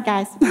 Sorry,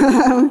 guys.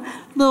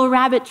 Little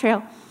rabbit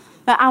trail.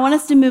 But I want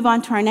us to move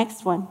on to our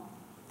next one.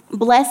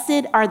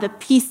 Blessed are the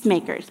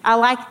peacemakers. I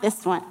like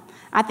this one.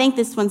 I think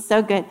this one's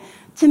so good.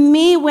 To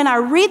me, when I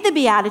read the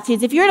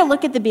Beatitudes, if you were to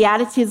look at the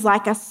Beatitudes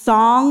like a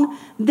song,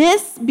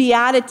 this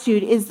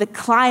Beatitude is the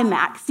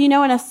climax. In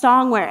a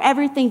song where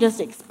everything just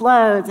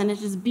explodes and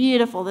it's just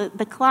beautiful,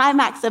 the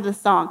climax of the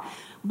song.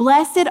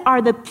 Blessed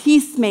are the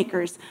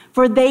peacemakers,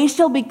 for they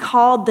shall be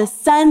called the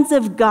sons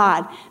of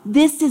God.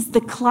 This is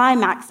the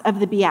climax of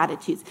the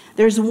Beatitudes.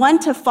 There's one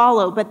to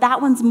follow, but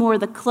that one's more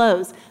the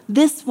close.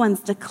 This one's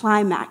the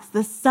climax,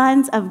 the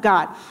sons of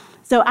God.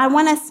 So I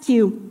want us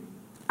to,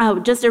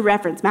 just a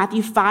reference,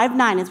 Matthew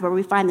 5:9 is where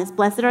we find this.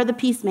 Blessed are the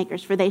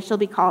peacemakers, for they shall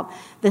be called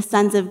the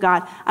sons of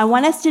God. I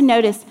want us to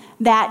notice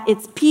that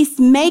it's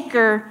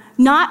peacemaker,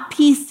 not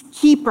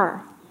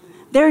peacekeeper.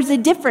 There's a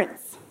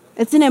difference.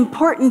 It's an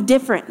important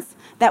difference.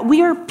 That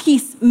we are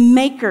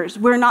peacemakers,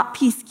 we're not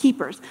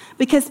peacekeepers.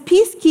 Because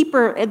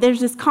peacekeeper, there's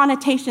this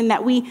connotation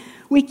that we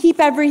keep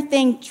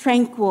everything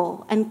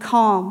tranquil and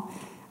calm.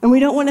 And we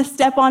don't want to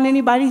step on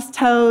anybody's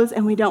toes,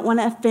 and we don't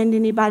want to offend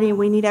anybody, and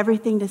we need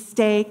everything to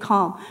stay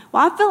calm.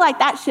 Well, I feel like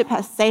that ship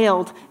has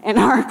sailed in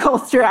our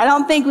culture. I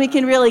don't think we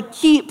can really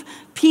keep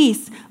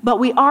peace, but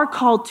we are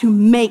called to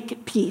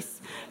make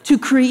peace, to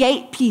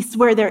create peace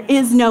where there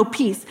is no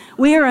peace.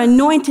 We are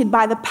anointed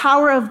by the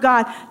power of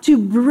God to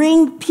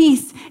bring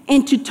peace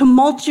into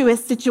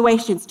tumultuous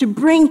situations, to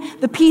bring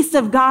the peace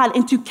of God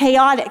into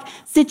chaotic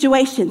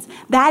situations.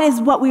 That is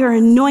what we are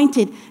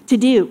anointed to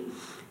do.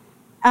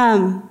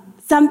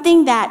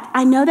 something that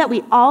I know that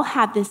we all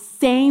have this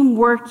same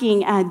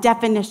working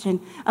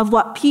definition of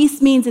what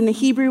peace means in the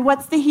Hebrew.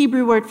 What's the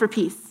Hebrew word for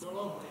peace?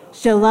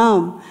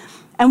 Shalom.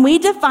 And we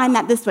define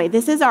that this way.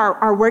 This is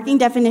our working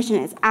definition.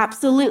 It's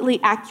absolutely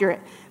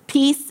accurate.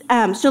 Peace,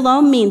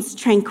 shalom means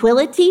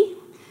tranquility,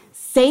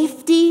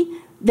 safety.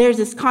 There's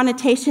this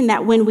connotation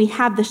that when we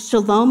have the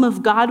shalom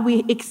of God,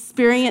 we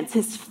experience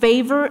his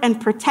favor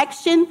and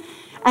protection,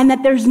 and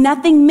that there's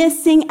nothing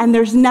missing and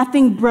there's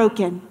nothing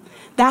broken.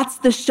 That's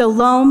the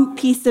shalom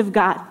peace of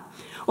God.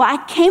 Well,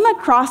 I came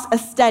across a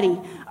study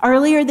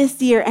earlier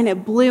this year, and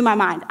it blew my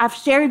mind. I've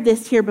shared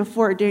this here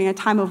before during a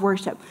time of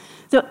worship.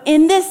 So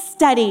in this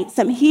study,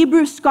 some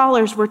Hebrew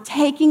scholars were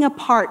taking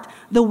apart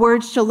the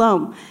word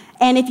shalom.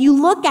 And if you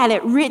look at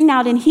it written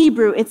out in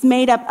Hebrew, it's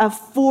made up of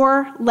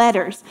 4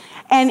 letters.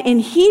 And in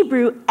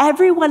Hebrew,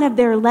 every one of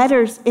their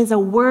letters is a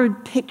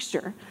word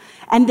picture.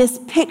 And this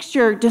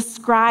picture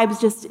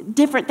describes just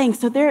different things.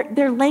 So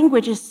their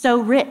language is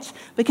so rich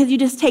because you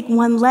just take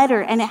one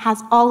letter and it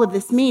has all of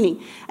this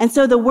meaning. And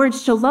so the word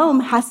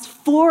shalom has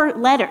 4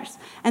 letters.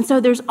 And so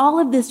there's all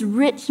of this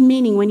rich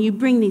meaning. When you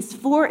bring these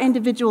 4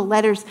 individual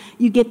letters,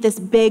 you get this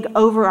big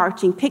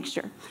overarching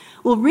picture.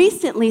 Well,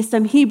 recently,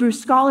 some Hebrew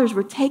scholars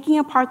were taking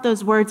apart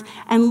those words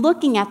and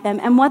looking at them.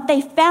 And what they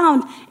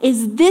found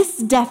is this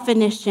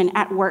definition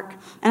at work.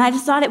 And I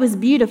just thought it was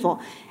beautiful.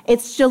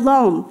 It's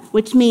shalom,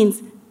 which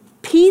means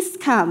peace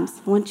comes.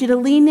 I want you to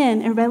lean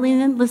in. Everybody lean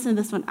in. Listen to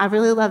this one. I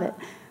really love it.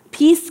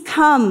 Peace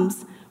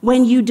comes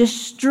when you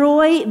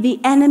destroy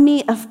the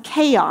enemy of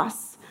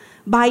chaos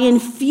by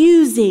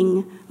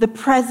infusing the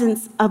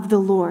presence of the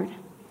Lord.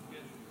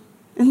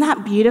 Isn't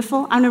that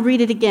beautiful? I'm going to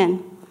read it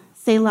again.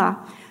 Selah.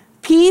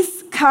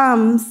 Peace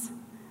comes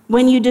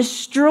when you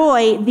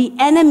destroy the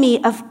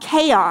enemy of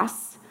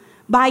chaos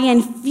by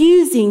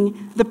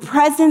infusing the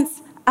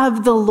presence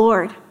of the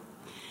Lord.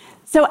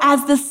 So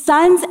as the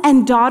sons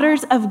and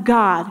daughters of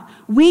God,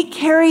 we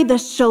carry the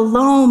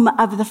shalom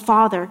of the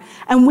Father,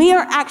 and we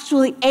are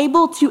actually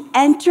able to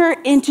enter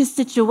into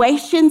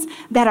situations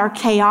that are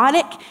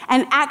chaotic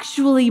and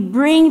actually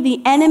bring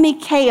the enemy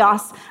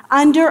chaos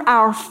under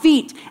our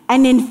feet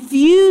and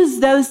infuse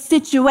those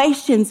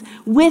situations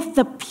with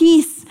the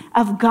peace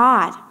of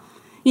God.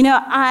 You know,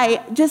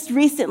 I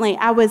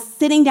was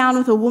sitting down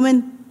with a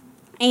woman,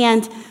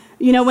 and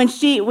you know, when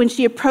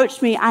she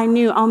approached me, I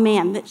knew, oh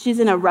man, that she's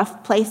in a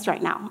rough place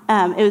right now.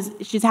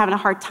 She's having a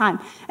hard time.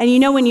 And you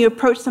know, when you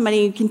approach somebody,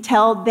 you can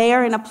tell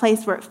they're in a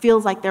place where it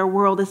feels like their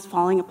world is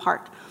falling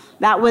apart.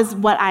 That was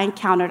what I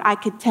encountered. I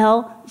could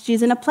tell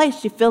she's in a place.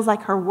 She feels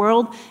like her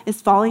world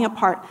is falling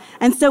apart.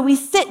 And so we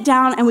sit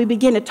down and we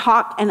begin to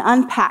talk and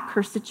unpack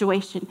her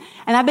situation.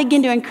 And I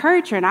begin to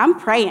encourage her, and I'm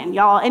praying.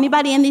 Y'all,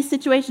 anybody in these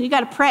situations, you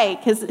got to pray,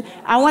 because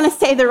I want to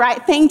say the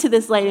right thing to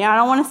this lady. I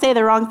don't want to say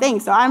the wrong thing.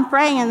 So I'm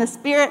praying in the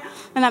Spirit,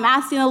 and I'm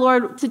asking the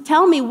Lord to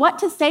tell me what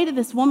to say to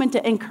this woman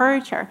to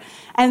encourage her.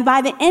 And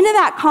by the end of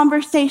that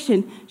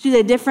conversation, she's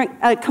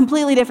a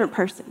completely different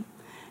person.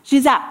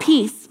 She's at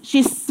peace.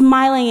 She's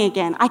smiling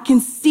again. I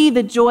can see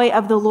the joy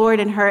of the Lord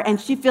in her, and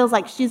she feels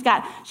like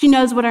she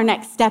knows what her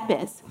next step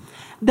is.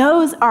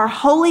 Those are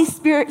Holy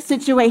Spirit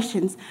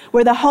situations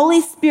where the Holy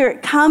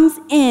Spirit comes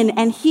in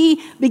and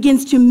he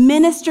begins to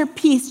minister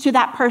peace to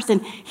that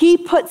person. He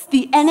puts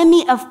the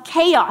enemy of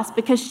chaos,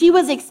 because she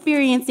was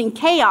experiencing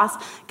chaos,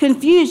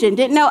 confusion,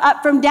 didn't know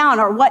up from down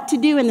or what to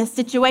do in this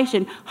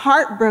situation,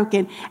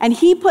 heartbroken. And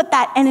he put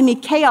that enemy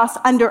chaos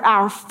under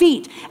our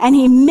feet, and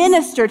he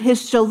ministered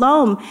his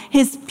shalom,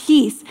 his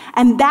peace.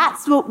 And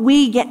that's what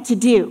we get to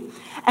do.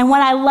 And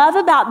what I love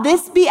about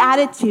this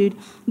beatitude,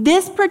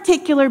 this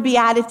particular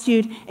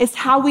beatitude, is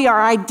how we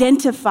are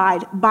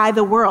identified by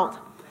the world.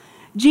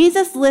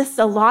 Jesus lists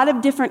a lot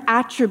of different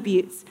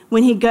attributes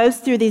when he goes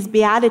through these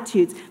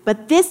beatitudes,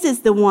 but this is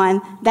the one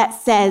that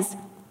says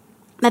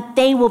that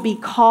they will be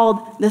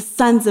called the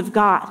sons of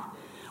God.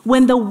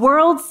 When the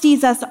world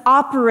sees us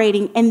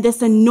operating in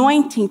this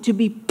anointing to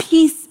be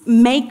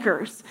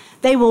peacemakers,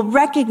 they will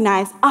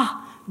recognize,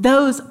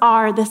 those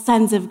are the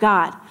sons of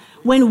God.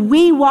 When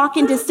we walk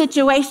into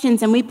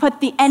situations and we put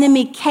the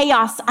enemy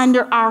chaos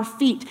under our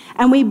feet,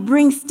 and we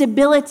bring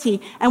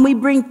stability and we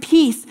bring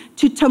peace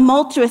to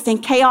tumultuous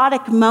and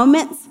chaotic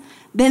moments,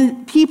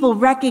 then people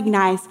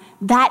recognize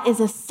that is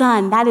a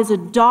son, that is a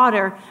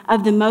daughter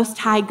of the Most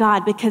High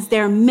God, because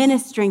they're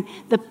ministering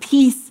the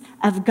peace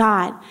of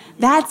God.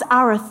 That's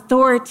our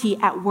authority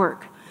at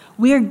work.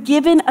 We are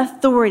given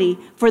authority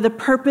for the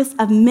purpose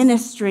of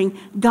ministering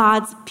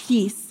God's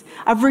peace,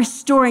 of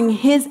restoring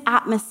his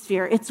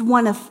atmosphere. It's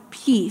one of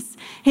peace.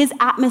 His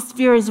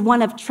atmosphere is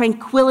one of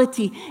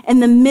tranquility in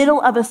the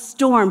middle of a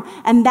storm.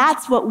 And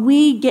that's what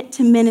we get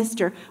to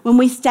minister when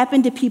we step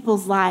into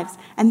people's lives.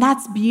 And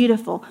that's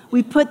beautiful.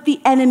 We put the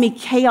enemy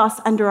chaos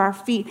under our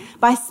feet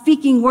by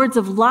speaking words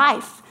of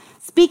life,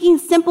 speaking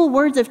simple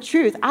words of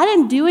truth. I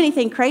didn't do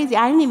anything crazy.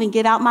 I didn't even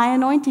get out my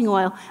anointing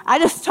oil. I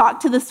just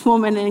talked to this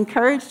woman and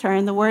encouraged her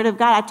in the word of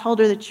God. I told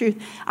her the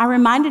truth. I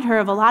reminded her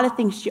of a lot of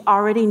things she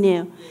already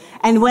knew.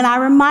 And when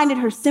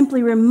I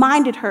simply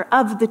reminded her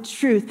of the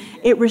truth,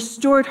 it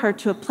restored her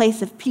to a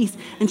place of peace,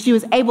 and she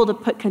was able to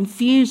put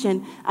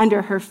confusion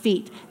under her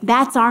feet.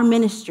 That's our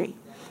ministry.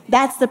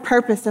 That's the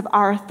purpose of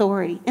our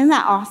authority. Isn't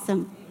that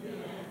awesome?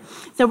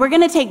 So we're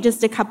going to take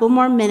just a couple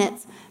more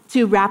minutes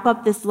to wrap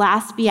up this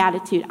last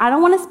beatitude. I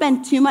don't want to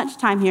spend too much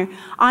time here.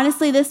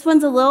 Honestly, this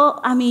one's a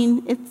little,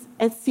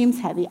 it seems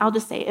heavy. I'll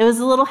just say it was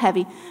a little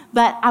heavy,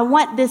 but I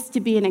want this to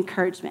be an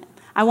encouragement.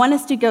 I want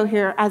us to go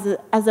here as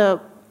a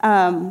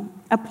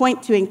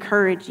point to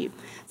encourage you.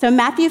 So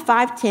Matthew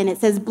 5:10, it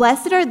says,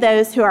 "Blessed are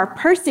those who are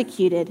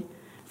persecuted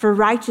for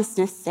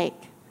righteousness'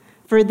 sake,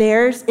 for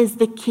theirs is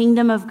the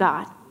kingdom of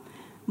God."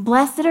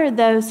 Blessed are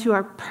those who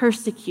are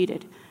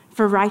persecuted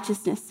for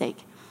righteousness'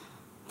 sake,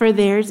 for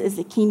theirs is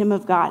the kingdom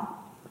of God.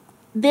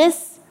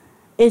 This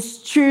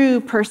is true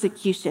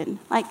persecution,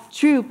 like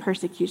true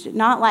persecution,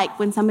 not like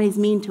when somebody's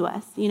mean to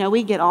us.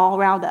 We get all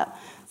riled up.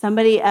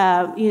 Somebody,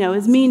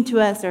 is mean to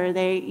us, or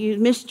you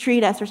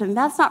mistreat us or something.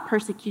 That's not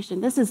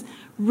persecution. This is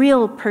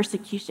real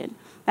persecution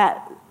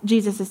that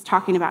Jesus is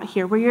talking about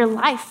here, where your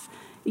life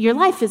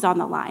is on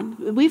the line.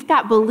 We've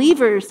got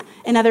believers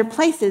in other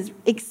places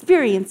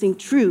experiencing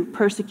true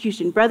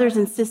persecution, brothers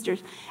and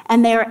sisters,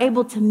 and they are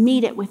able to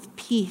meet it with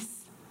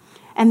peace.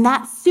 And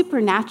that's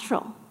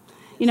supernatural.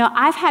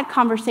 I've had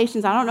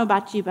conversations, I don't know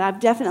about you, but I've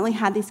definitely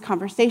had these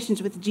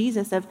conversations with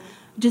Jesus of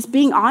just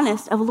being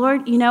honest, of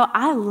Lord,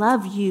 I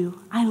love you.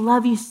 I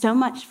love you so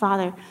much,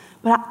 Father.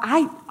 But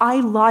I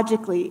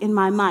logically, in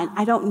my mind,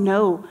 I don't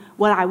know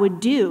what I would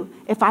do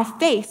if I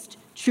faced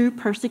true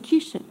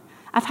persecution.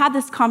 I've had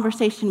this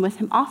conversation with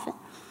him often.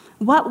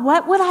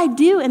 What would I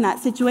do in that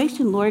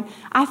situation, Lord?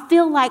 I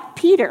feel like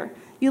Peter.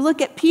 You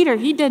look at Peter,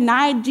 he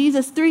denied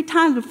Jesus 3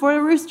 times before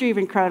the rooster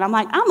even crowed. I'm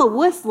like, I'm a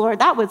wuss, Lord.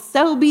 That would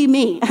so be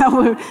me. I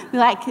would be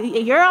like,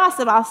 you're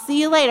awesome. I'll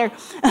see you later.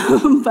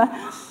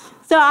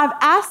 So I've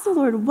asked the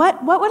Lord,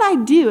 what would I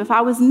do if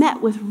I was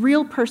met with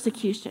real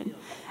persecution?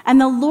 And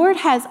the Lord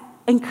has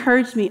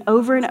encouraged me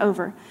over and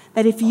over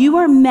that if you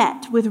are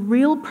met with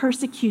real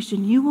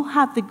persecution, you will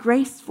have the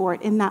grace for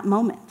it in that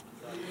moment.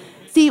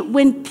 See,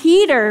 when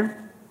Peter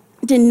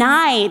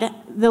denied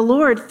the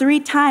Lord 3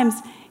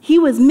 times, he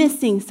was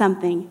missing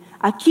something,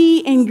 a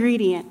key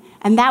ingredient,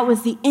 and that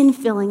was the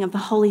infilling of the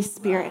Holy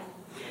Spirit.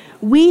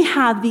 We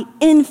have the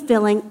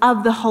infilling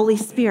of the Holy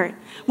Spirit.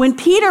 When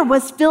Peter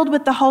was filled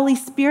with the Holy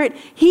Spirit,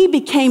 he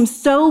became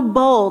so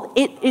bold,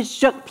 it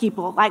shook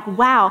people. Like,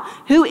 wow,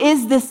 who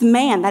is this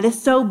man that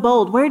is so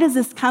bold? Where does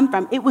this come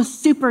from? It was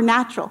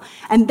supernatural.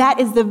 And that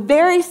is the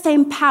very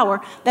same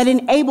power that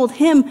enabled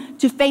him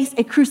to face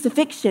a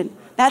crucifixion.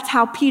 That's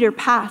how Peter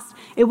passed.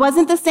 It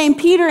wasn't the same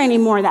Peter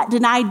anymore that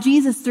denied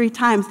Jesus 3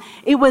 times.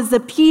 It was the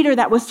Peter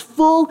that was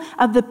full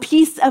of the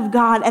peace of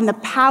God and the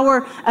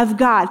power of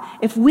God.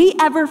 If we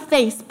ever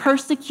face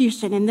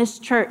persecution in this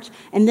church,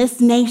 in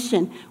this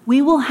nation,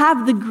 we will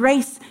have the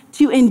grace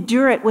to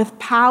endure it with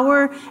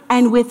power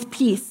and with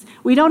peace.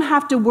 We don't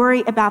have to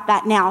worry about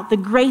that now. The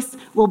grace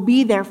will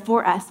be there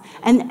for us.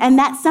 And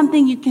that's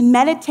something you can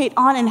meditate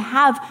on and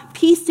have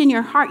peace in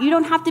your heart. You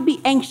don't have to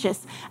be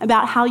anxious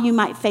about how you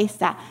might face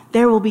that.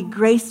 There will be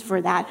grace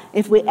for that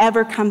if it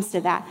ever comes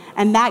to that.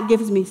 And that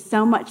gives me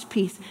so much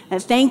peace.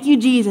 And thank you,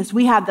 Jesus.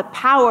 We have the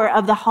power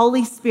of the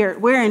Holy Spirit.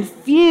 We're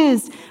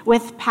infused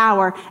with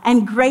power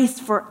and grace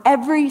for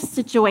every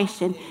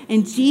situation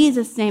in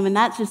Jesus' name. And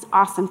that's just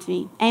awesome to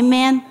me.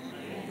 Amen.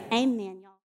 Amen.